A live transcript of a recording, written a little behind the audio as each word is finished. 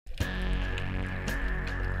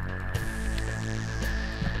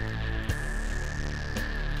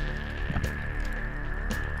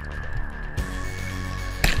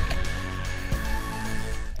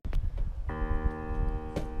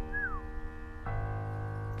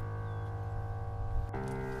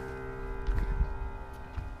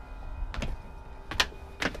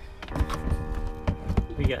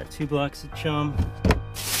We got 2 blocks of chum,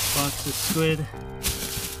 box of squid,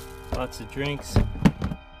 lots of drinks,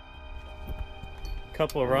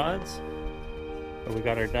 couple rods, but we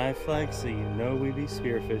got our dive flag, so you know we be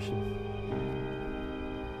spearfishing.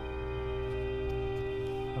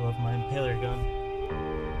 I love my impaler gun.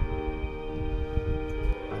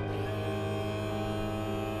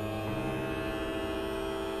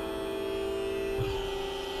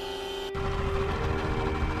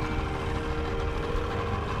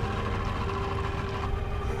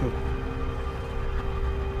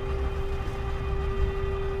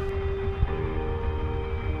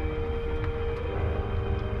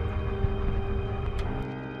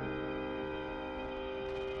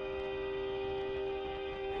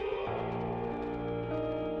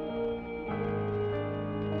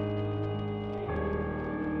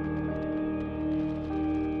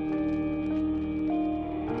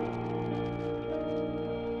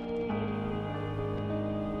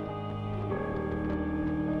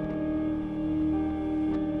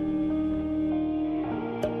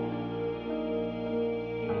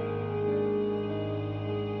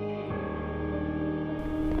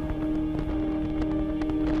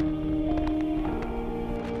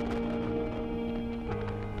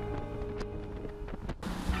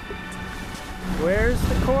 Where's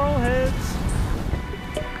the coral heads?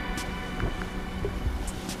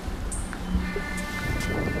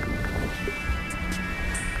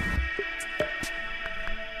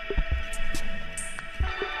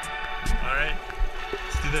 All right,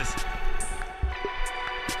 let's do this.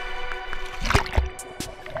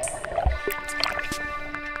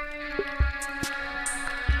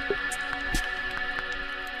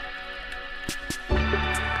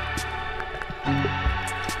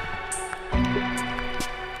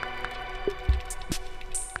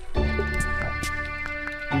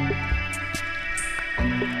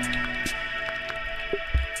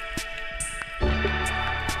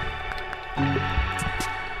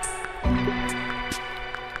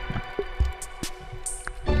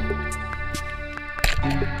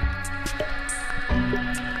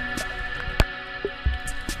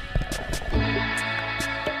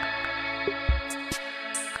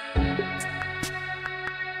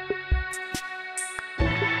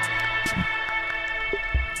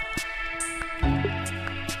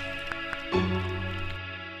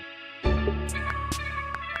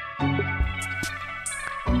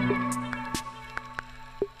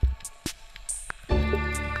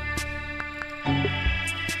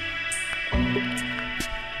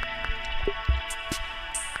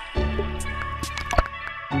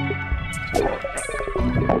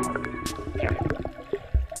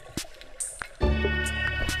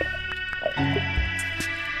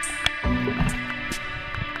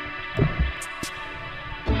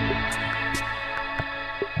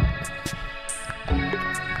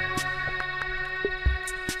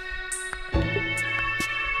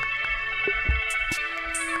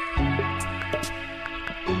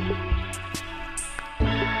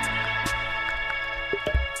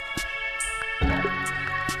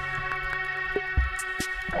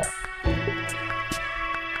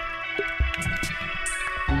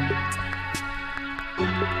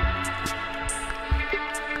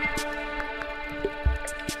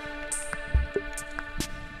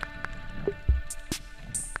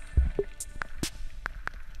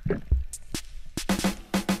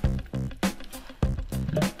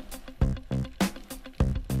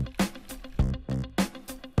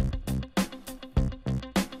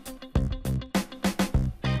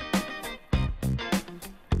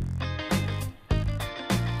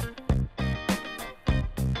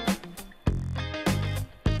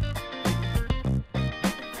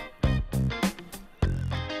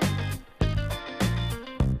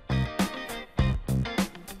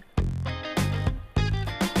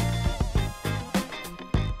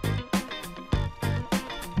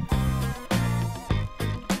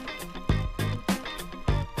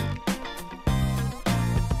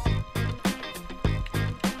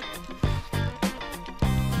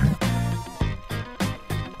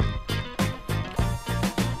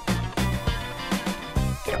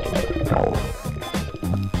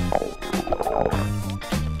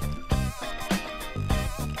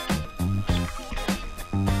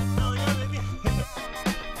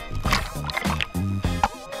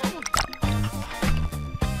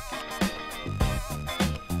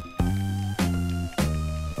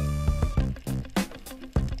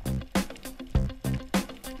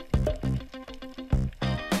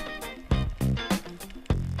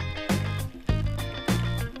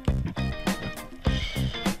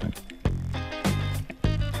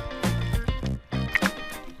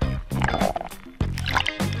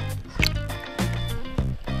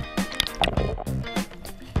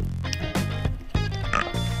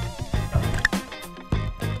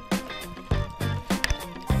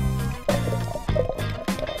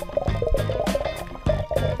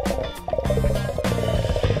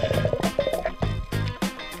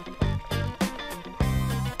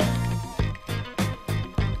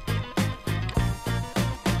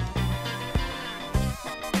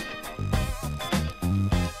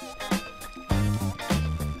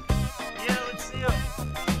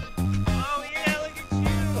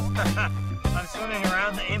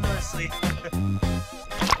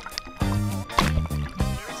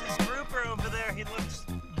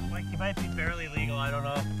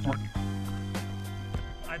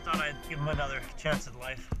 Give him another chance at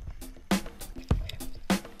life.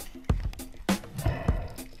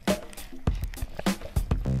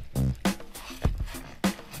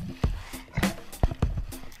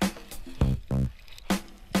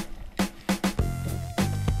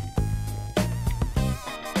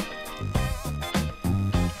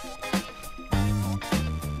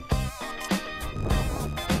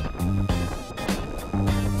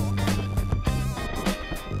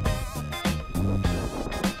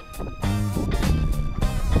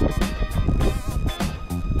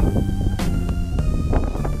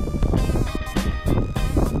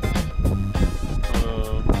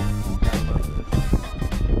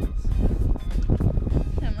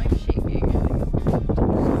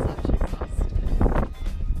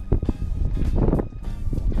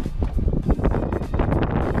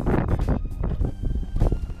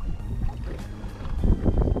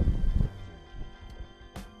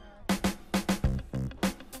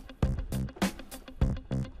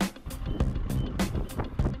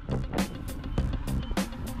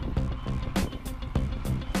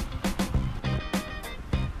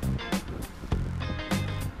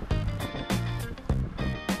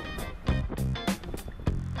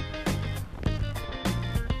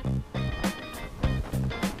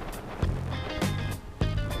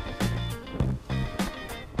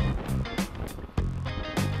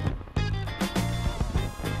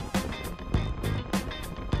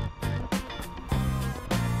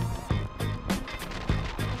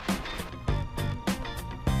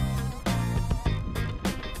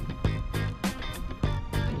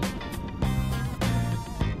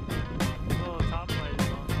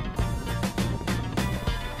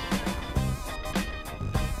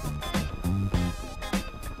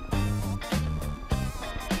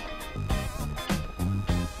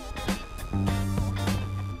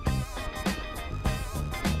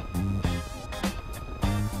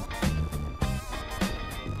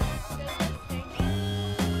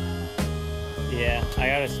 Yeah, I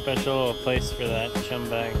got a special place for that chum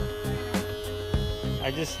bag. I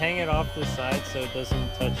just hang it off the side so it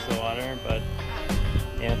doesn't touch the water, but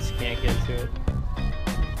ants can't get to it.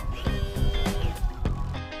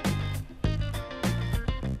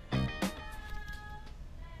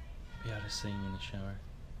 Beata singing in the shower.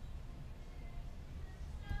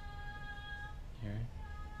 Hear it?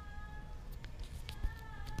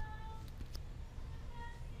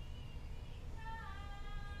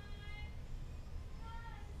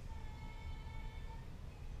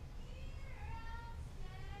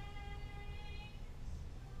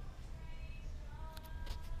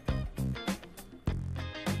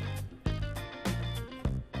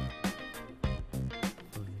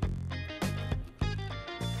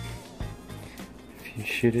 If you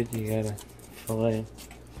shoot it, you gotta fillet it.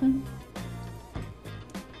 These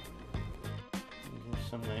are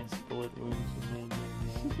some nice bullet wounds you made.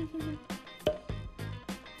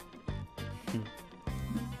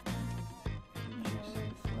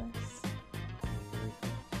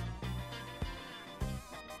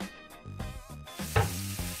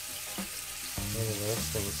 Look at those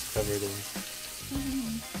things covered in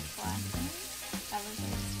black. That was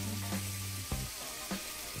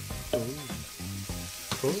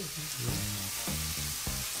cool.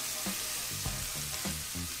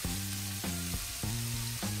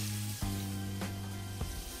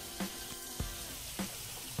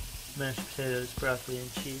 Mashed potatoes, broccoli,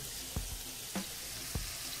 and cheese.